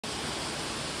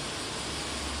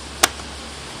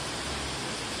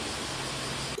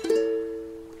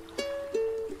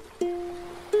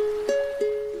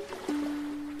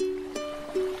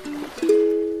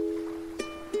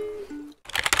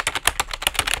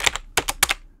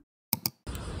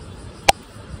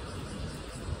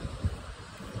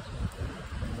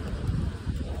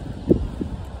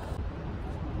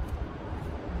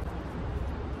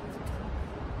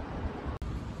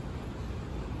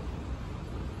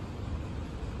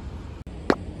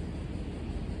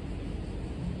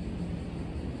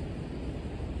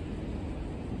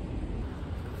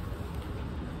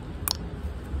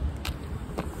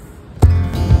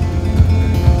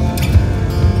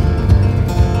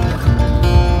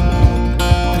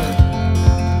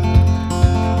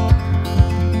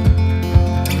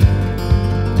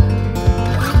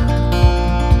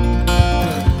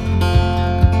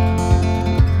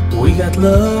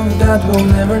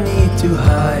to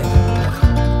hide.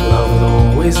 Love will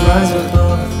always rise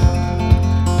above.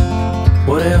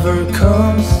 Whatever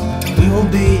comes, we will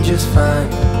be just fine.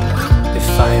 If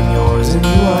I am yours and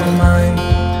you are mine,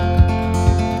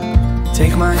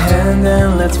 take my hand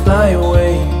and let's fly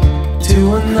away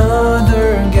to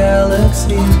another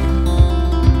galaxy.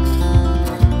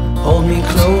 Hold me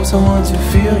close, I want to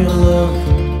feel your love.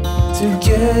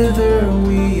 Together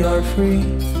we are free.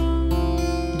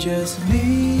 Just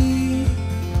be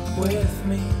with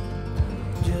me.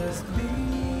 Just be.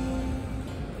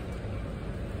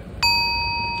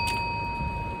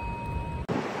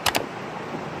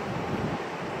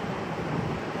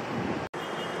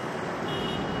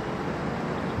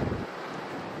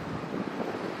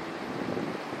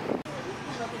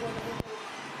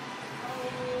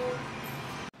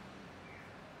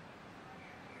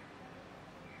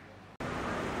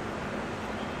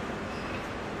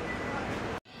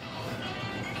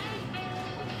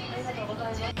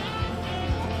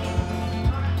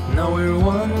 Now we're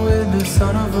one with the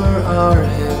sun over our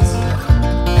heads,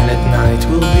 and at night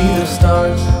we'll be the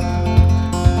stars.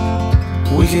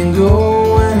 We can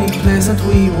go any place that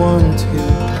we want to.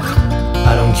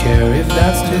 I don't care if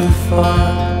that's too far.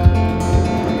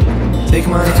 Take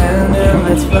my hand and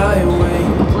let's fly away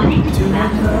to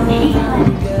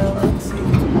another galaxy.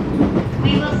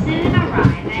 We will soon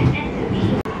arrive at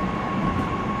Nesumi.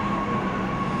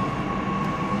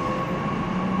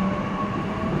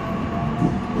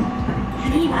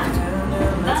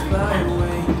 Let's fly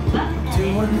away to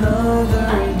another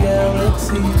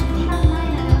galaxy.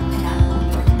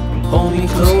 Hold me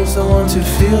close, I want to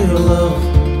feel your love.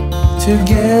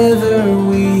 Together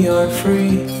we are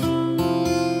free.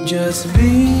 Just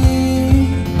be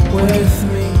with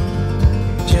me.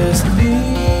 Just be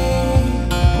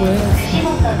with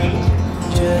me.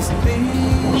 Just be.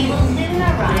 We will soon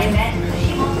arrive at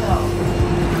Kushimoto.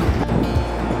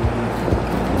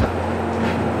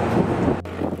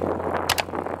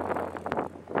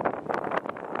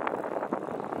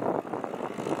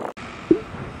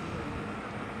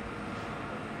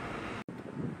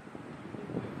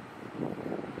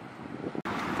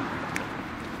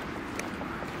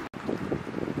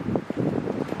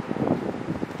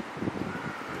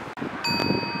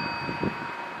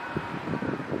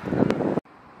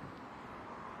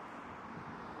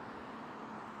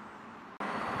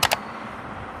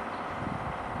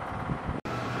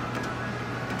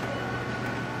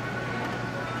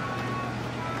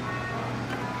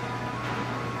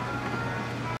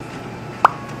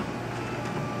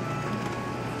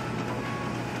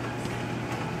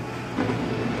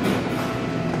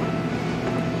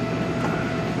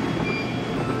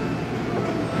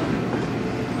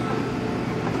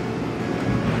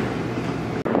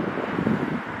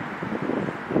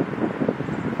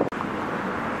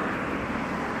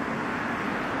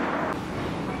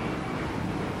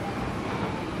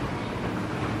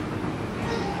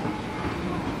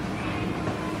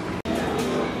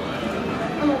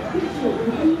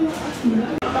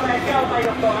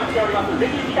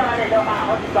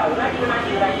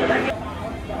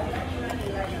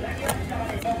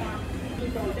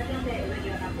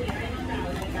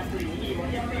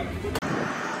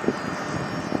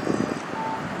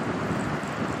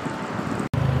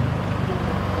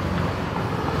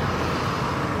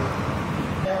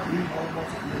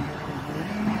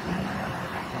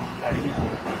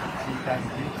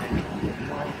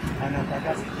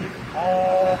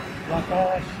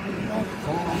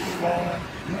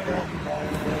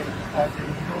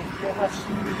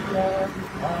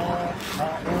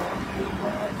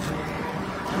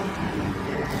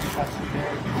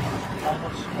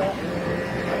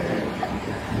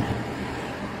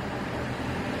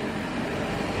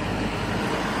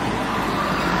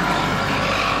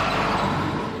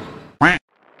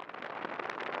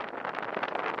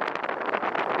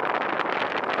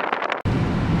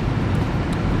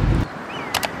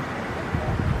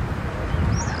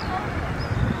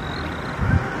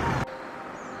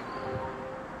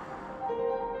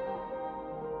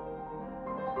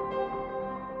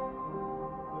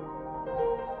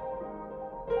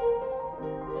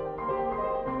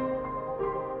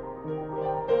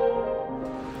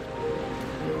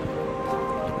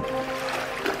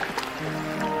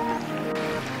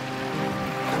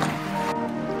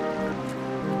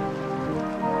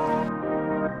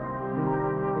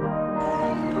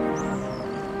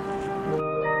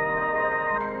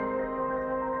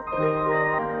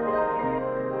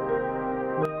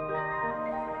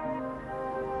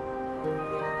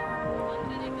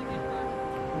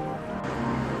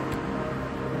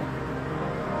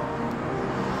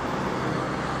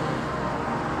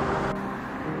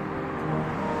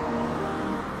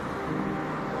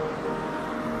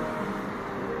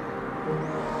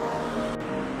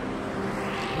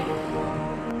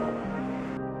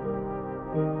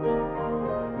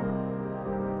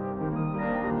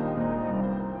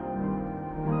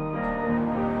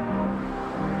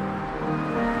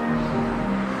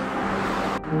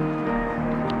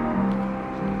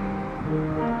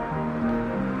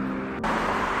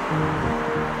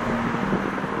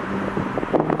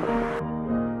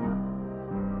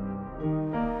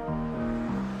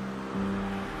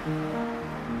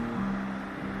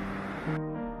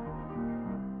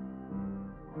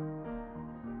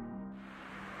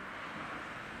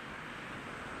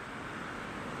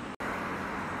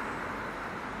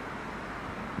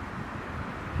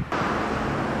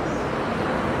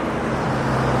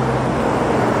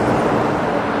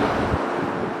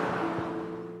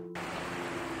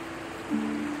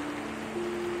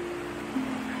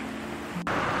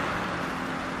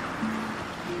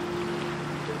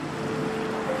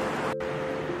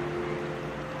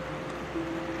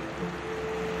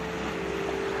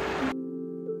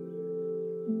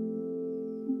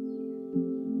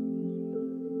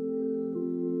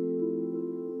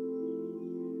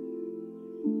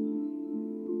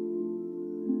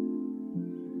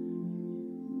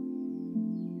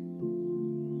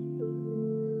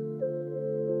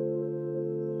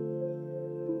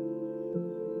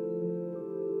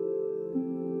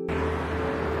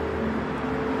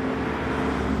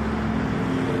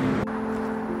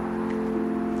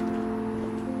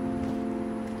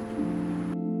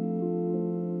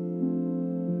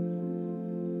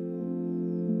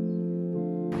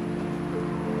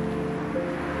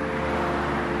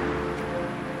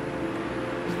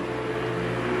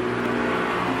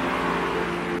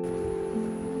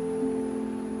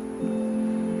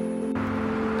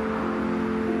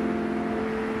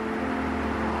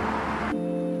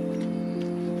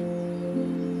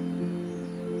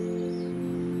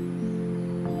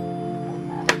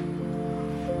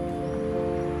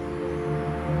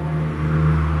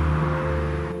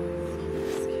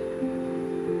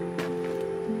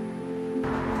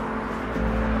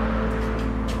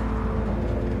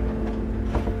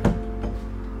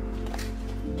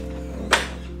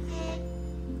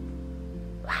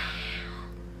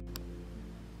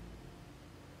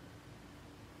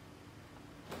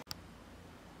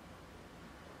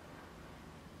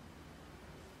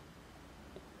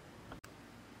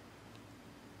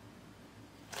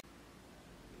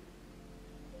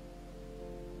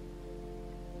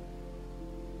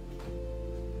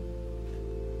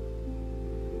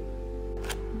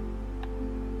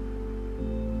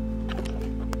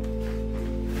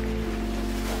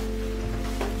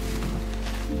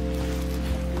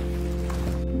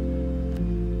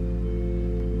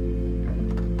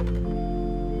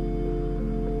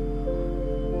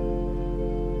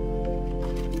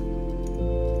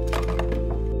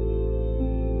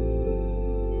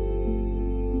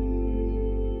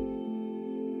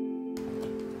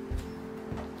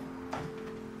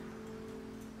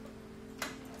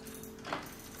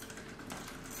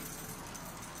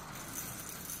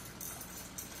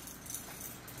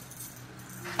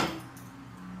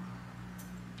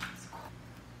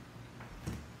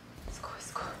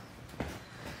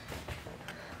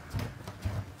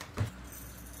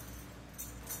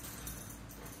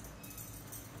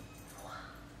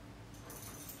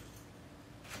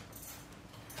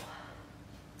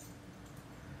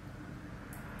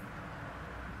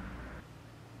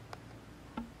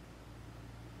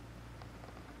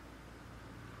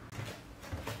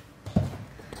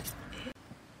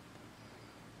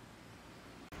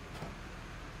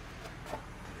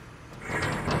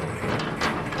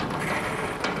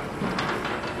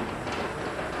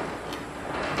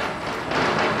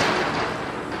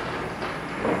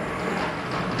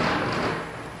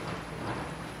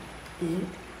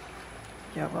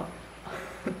 やば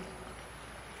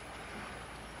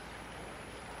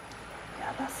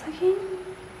やばすぎん。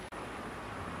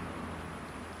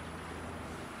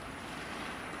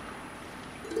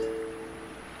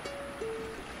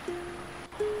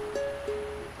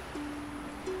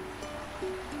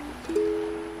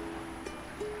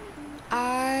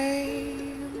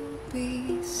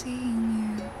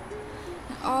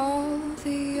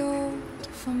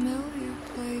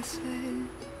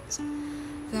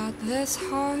That this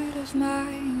heart of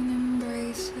mine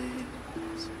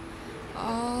embraces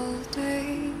all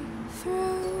day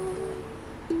through.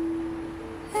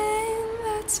 In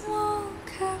that small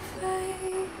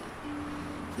cafe,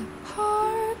 the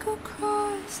park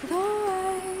across the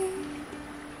way,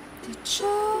 the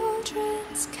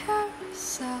children's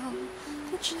carousel,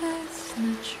 the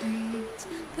chestnut trees,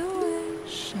 the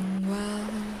wishing well.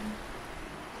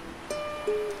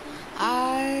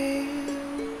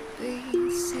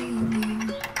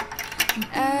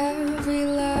 Every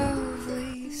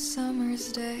lovely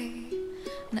summer's day,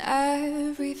 and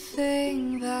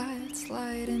everything that's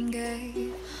light and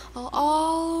gay, I'll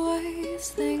always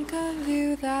think of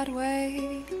you that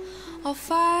way. I'll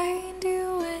find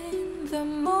you in the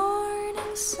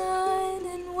morning sun,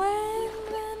 and when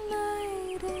the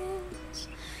night is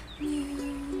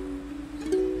new,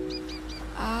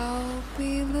 I'll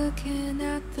be looking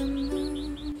at the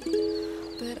moon,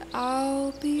 but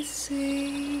I'll be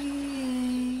seeing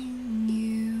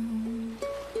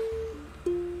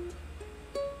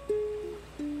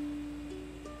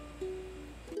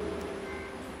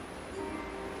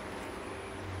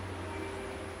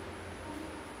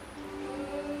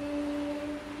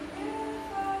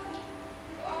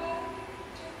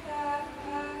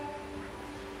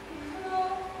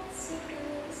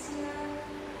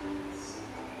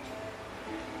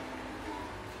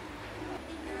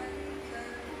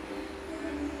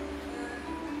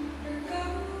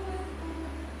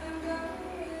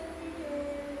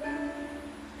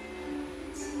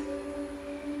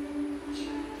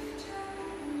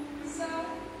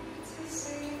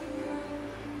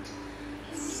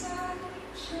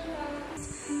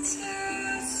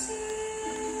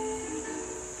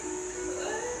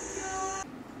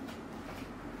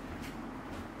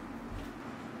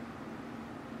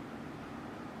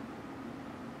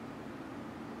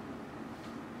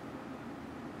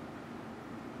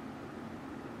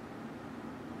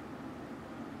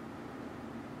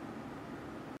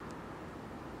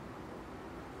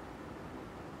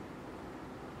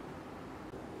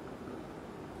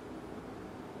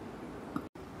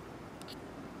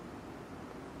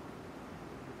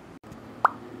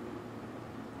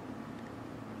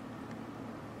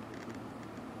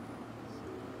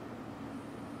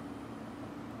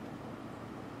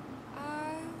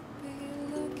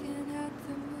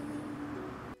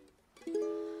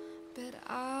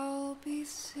I'll be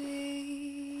seeing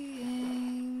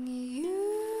you.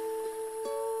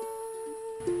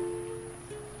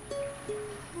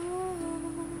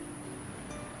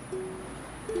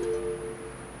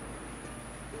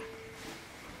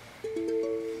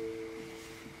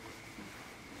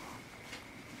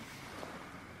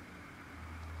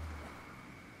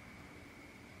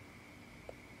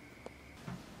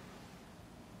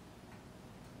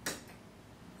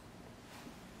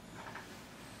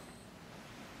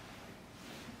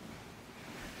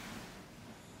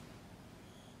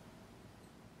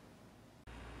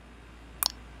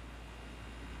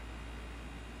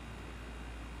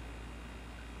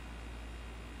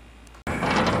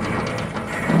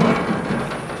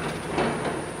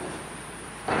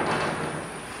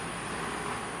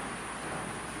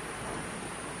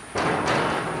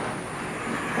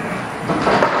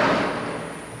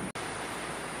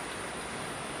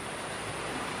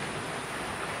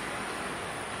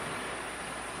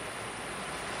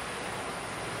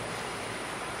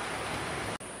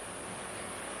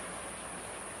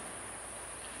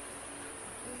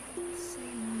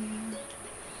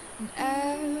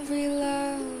 Every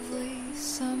lovely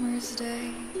summer's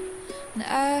day, and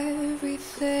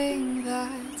everything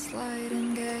that's light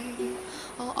and gay,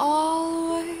 I'll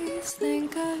always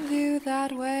think of you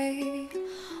that way.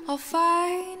 I'll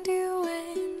find you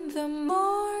in the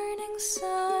morning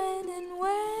sun, and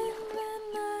when the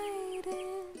night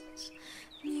is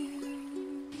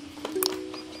new,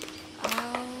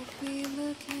 I'll be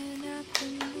looking at the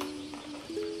moon,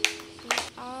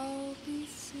 but I'll be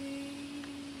seeing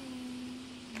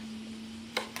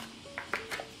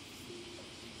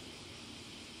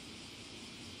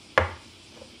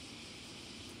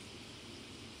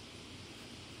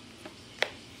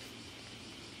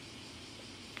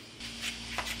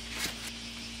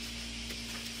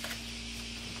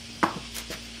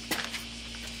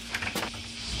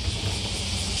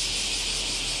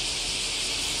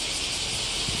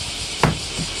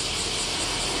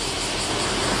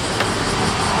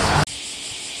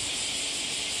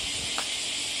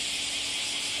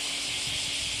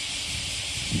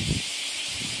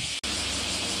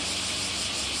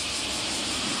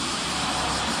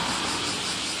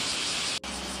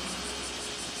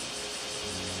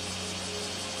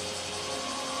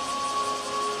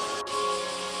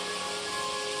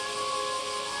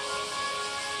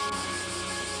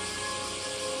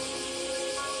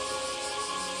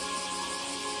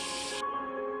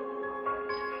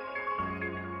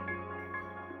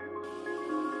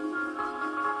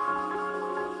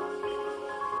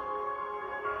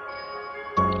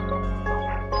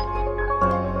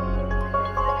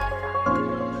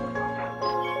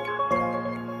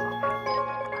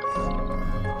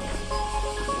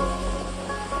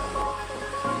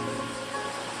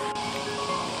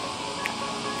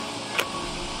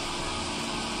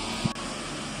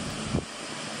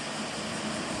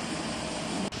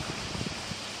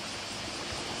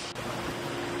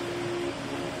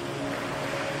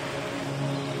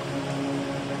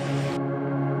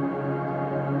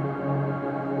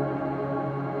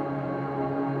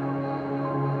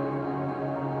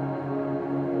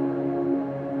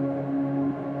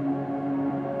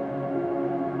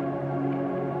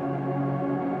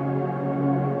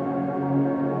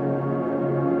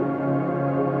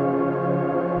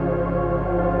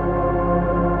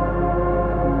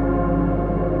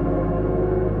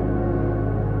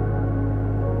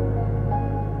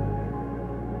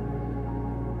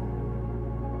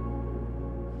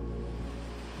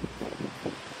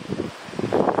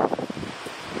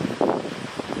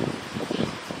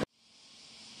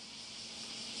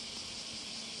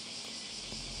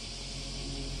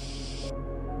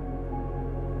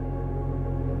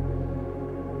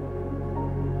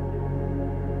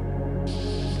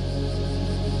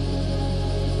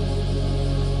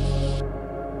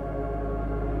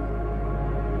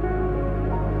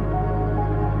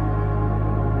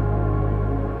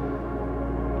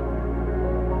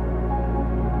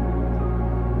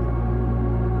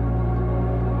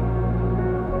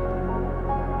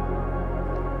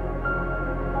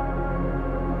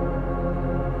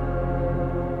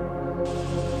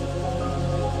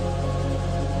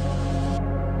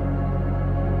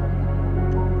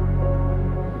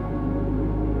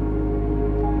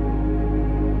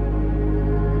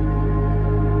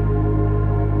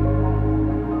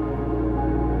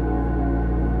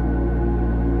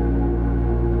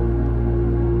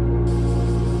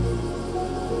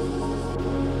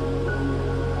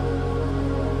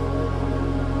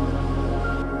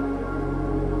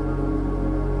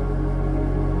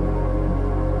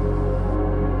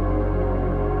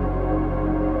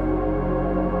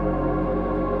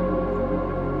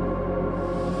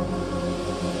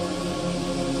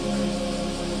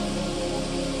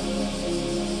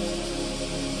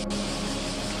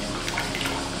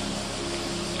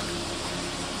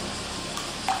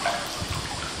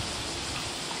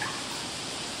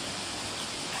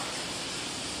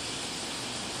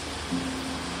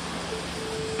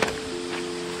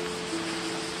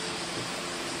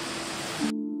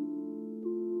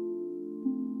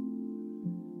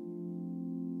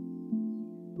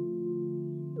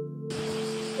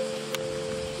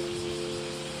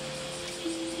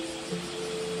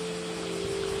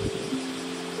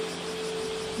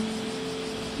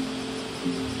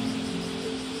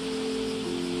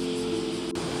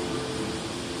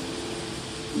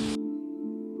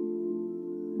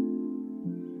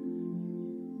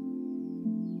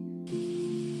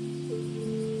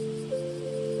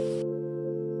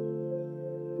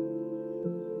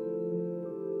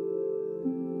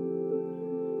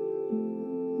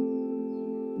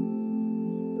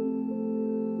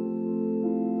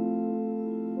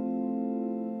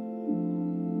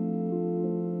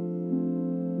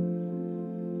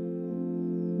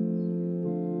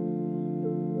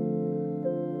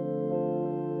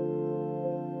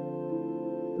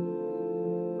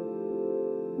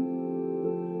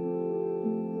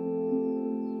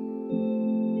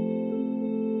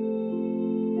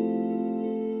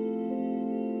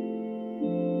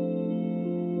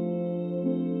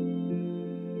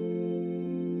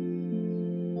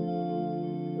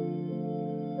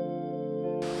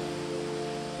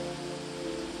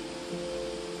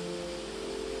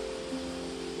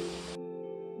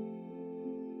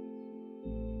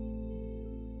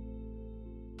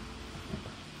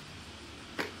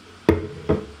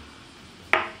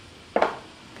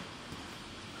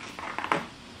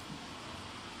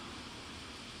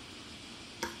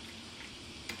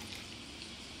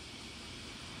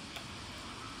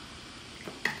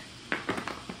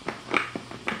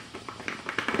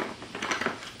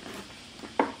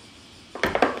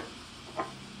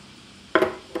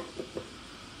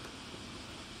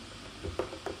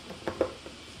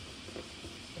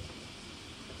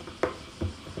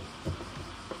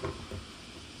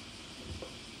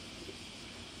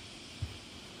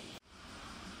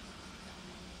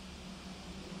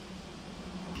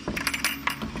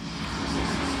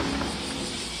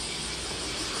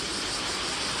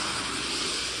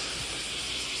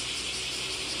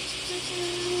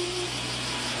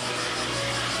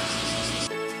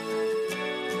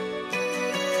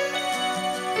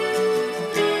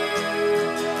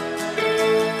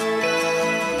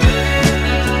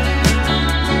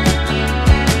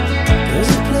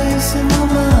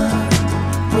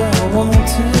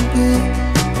baby.